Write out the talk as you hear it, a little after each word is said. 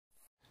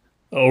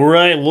All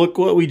right, look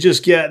what we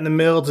just got in the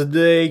mail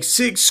today.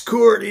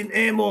 6-quart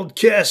enameled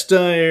cast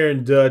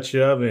iron Dutch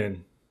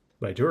oven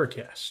by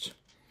Duracast.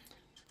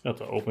 Have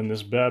to open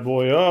this bad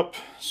boy up.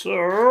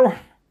 So,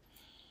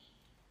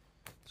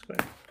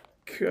 let's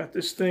cut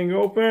this thing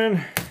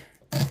open.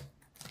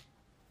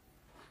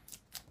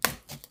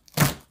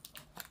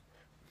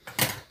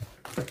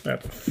 I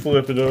have to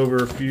flip it over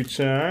a few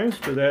times,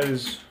 but that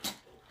is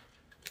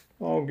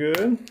all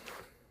good.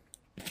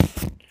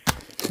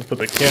 I'll put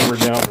the camera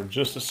down for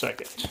just a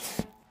second.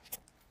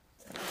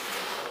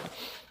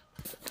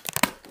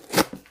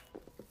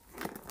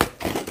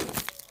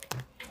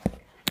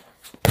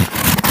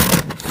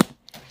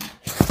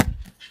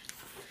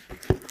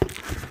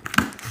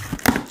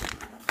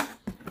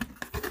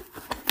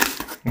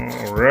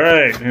 All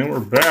right, and we're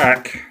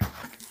back.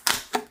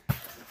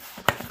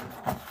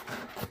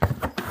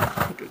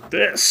 Look at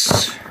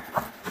this.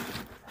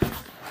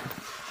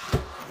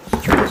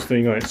 Let's turn this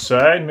thing on its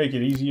side, make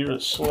it easier to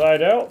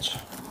slide out.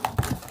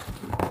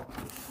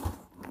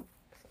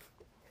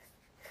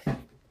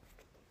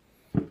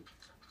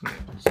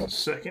 Just a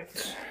second.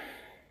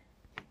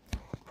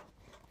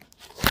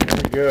 There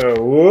we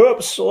go.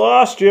 Whoops,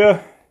 lost you.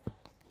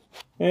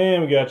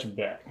 And we got you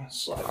back.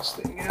 Let's slide this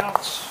thing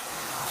out.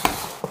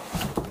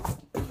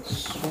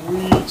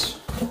 Sweet.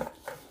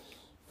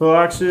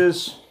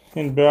 Boxes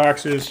and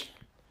boxes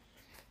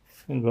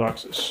and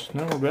boxes.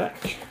 Now we're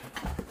back.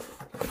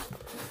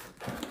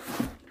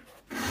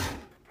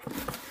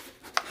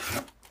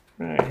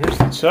 Alright, here's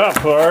the top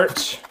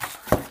part.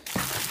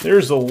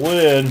 There's the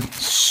lid.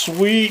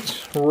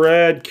 Sweet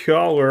red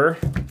color,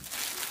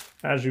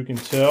 as you can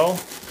tell.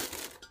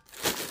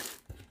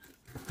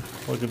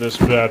 Look at this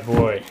bad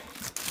boy.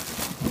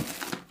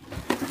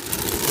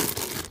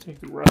 Take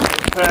the rest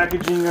of the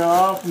packaging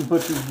off and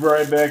put this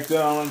right back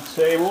down on the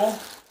table.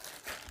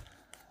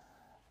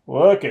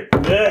 Look at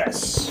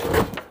this.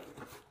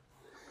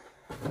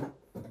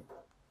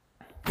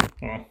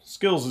 Well,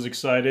 Skills is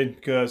excited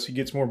because he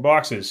gets more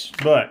boxes,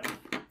 but,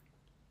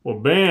 well,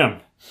 bam.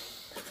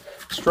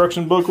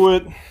 Instruction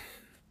booklet,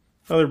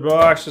 another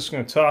box, just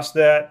gonna toss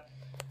that.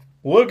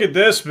 Look at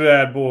this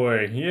bad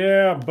boy.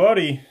 Yeah,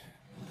 buddy.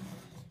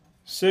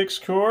 6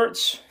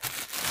 quarts.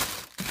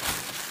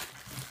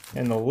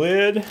 And the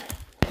lid.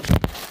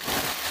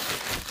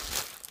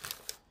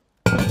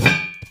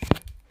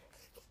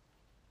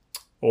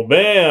 Well,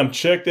 bam,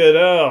 check that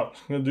out.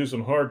 I'm gonna do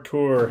some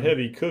hardcore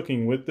heavy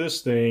cooking with this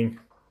thing.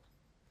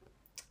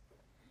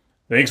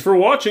 Thanks for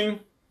watching.